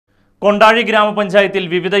കൊണ്ടാഴി ഗ്രാമപഞ്ചായത്തിൽ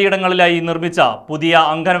വിവിധയിടങ്ങളിലായി നിർമ്മിച്ച പുതിയ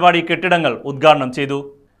അംഗൻവാടി കെട്ടിടങ്ങൾ ഉദ്ഘാടനം ചെയ്തു.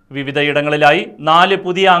 വിവിധയിടങ്ങളിലായി 4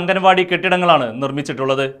 പുതിയ അംഗൻവാടി കെട്ടിടങ്ങളാണ്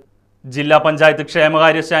നിർമ്മിച്ചിട്ടുള്ളത്. ജില്ലാ പഞ്ചായത്ത്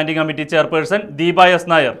ക്ഷേമകാര്യ standing committee chairperson Deepa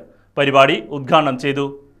S Nair പരിപാടി ഉദ്ഘാടനം ചെയ്തു.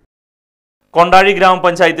 കൊണ്ടാഴി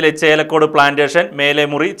ഗ്രാമപഞ്ചായത്തിലെ ചേലക്കോട് പ്ലാന്റേഷൻ,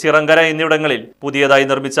 മേലേമുറി, ചിറങ്കര എന്നിവിടങ്ങളിൽ പുതിയതായി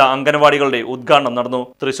നിർമ്മിച്ച അംഗൻവാടികളുടെ ഉദ്ഘാടനം നടന്നു.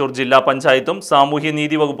 തൃശൂർ ജില്ലാ പഞ്ചായത്തും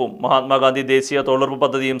സാമൂഹ്യനീതി വകുപ്പും മഹാത്മാഗാന്ധി ദേശീയ തൊഴിലുറപ്പ്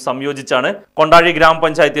പദ്ധതിയും സംയോജിച്ചാണ് കൊണ്ടാഴി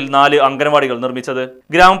ഗ്രാമപഞ്ചായത്തിൽ 4 അംഗൻവാടികൾ നിർമ്മിച്ചത്.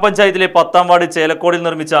 ഗ്രാമപഞ്ചായത്തിലെ 10ാം വാർഡ് ചേലക്കോടിൽ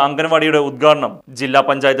നിർമ്മിച്ച അംഗൻവാടിയുടെ ഉദ്ഘാടനം ജില്ലാ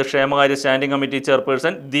പഞ്ചായത്ത് ക്ഷേമകാര്യ standing committee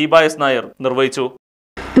chairperson Deepa S Nair നിർവഹിച്ചു.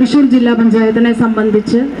 തൃശൂർ ജില്ലാ പഞ്ചായത്തിനെ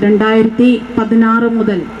സംബന്ധിച്ച് 2016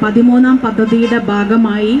 മുതൽ 13ാം പദ്ധതിയുടെ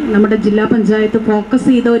ഭാഗമായി നമ്മുടെ ജില്ലാ പഞ്ചായത്ത് ഫോക്കസ്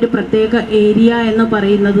ചെയ്ത ഒരു പ്രത്യേക ഏരിയ എന്ന്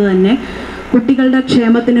പറയുന്നത് തന്നെ കുട്ടികളുടെ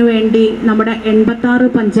ക്ഷേമത്തിനു വേണ്ടി നമ്മുടെ 86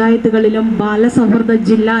 പഞ്ചായത്തുകളിലും ബാലസൗഹൃദ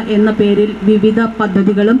ജില്ല എന്ന പേരിൽ വിവിധ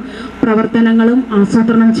പദ്ധതികളും പ്രവർത്തനങ്ങളും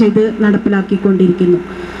ആസൂത്രണം ചെയ്ത് നടപ്പിലാക്കിക്കൊണ്ടിരിക്കുന്നു.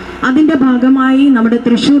 അതിൻ്റെ ഭാഗമായി നമ്മുടെ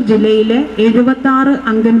തൃശ്ശൂർ ജില്ലയിലെ 76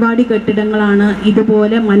 അംഗൻവാടി കെട്ടിടങ്ങളാണ്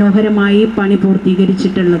ഇതുപോലെ മനോഹരമായി പണി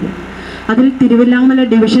പൂർത്തീകരിച്ചിട്ടുള്ളത്. അതിൽ തിരുവല്ലാമല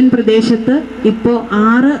ഡിവിഷൻ പ്രദേശത്ത് ഇപ്പോൾ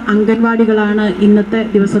 6 അംഗൻവാടികളാണ് ഇന്നത്തെ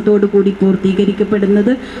ദിവസത്തോടു കൂടി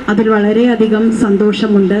പൂർത്തീകരിക്കപ്പെടുന്നത്. അതിൽ വളരെയധികം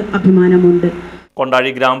സന്തോഷമുണ്ട്, അഭിമാനമുണ്ട്. കൊണ്ടാഴി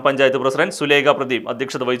ഗ്രാമപഞ്ചായത്ത് പ്രസിഡന്റ് സുലേഖ പ്രദീപ്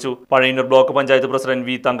അധ്യക്ഷത വഹിച്ചു. Pazhayannur block panchayat president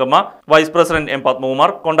V Thankamma, vice president M Padmakumar,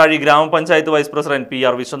 Kondazhy ഗ്രാമപഞ്ചായത്ത് vice president P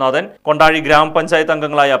R Viswanathan, Kondazhy ഗ്രാമപഞ്ചായത്ത്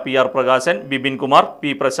അംഗങ്ങളായ P R Prakashan, Bibin Kumar,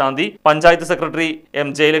 P പ്രശാന്തി, പഞ്ചായത്ത് സെക്രട്ടറി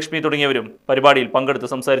എം ജയലക്ഷ്മി തുടങ്ങിയവരും പരിപാടിയിൽ പങ്കെടുത്ത്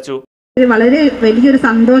സംസാരിച്ചു. വളരെ വലിയൊരു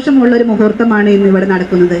സന്തോഷമുള്ള ഒരു മുഹൂർത്തമാണ് ഇന്ന് ഇവിടെ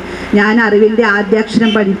നടക്കുന്നത്. ഞാൻ അറിവിൻ്റെ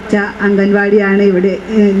ആദ്യാക്ഷരം പഠിച്ച അംഗൻവാടിയാണ് ഇവിടെ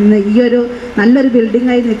ഇന്ന് ഈ ഒരു നല്ലൊരു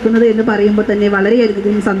ബിൽഡിംഗായി നിൽക്കുന്നത് എന്ന് പറയുമ്പോൾ തന്നെ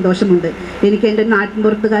വളരെയധികം സന്തോഷമുണ്ട്. എനിക്ക് എൻ്റെ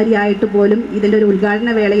നാട്ടിൻപുറത്തുകാരിയായിട്ട് പോലും ഇതിൻ്റെ ഒരു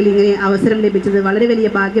ഉദ്ഘാടന വേളയിൽ ഇങ്ങനെ അവസരം ലഭിച്ചത് വളരെ വലിയ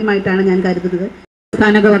ഭാഗ്യമായിട്ടാണ് ഞാൻ കരുതുന്നത്.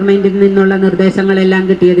 സംസ്ഥാന ഗവൺമെൻറ്റിൽ നിന്നുള്ള നിർദ്ദേശങ്ങളെല്ലാം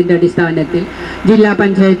കിട്ടിയതിൻ്റെ അടിസ്ഥാനത്തിൽ ജില്ലാ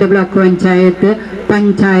പഞ്ചായത്ത്, ബ്ലോക്ക് പഞ്ചായത്ത്,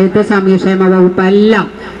 പഞ്ചായത്ത്, സാമൂഹ്യക്ഷേമ വകുപ്പ് എല്ലാം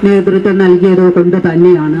നേതൃത്വം നൽകിയത് കൊണ്ട്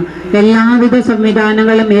തന്നെയാണ് എല്ലാവിധ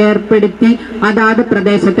സംവിധാനങ്ങളും ഏർപ്പെടുത്തി അതാത്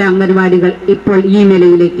പ്രദേശത്തെ അംഗൻവാടികൾ ഇപ്പോൾ ഈ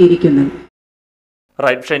നിലയിലെത്തിയിരിക്കുന്നത്.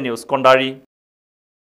 Right news Kondazhy.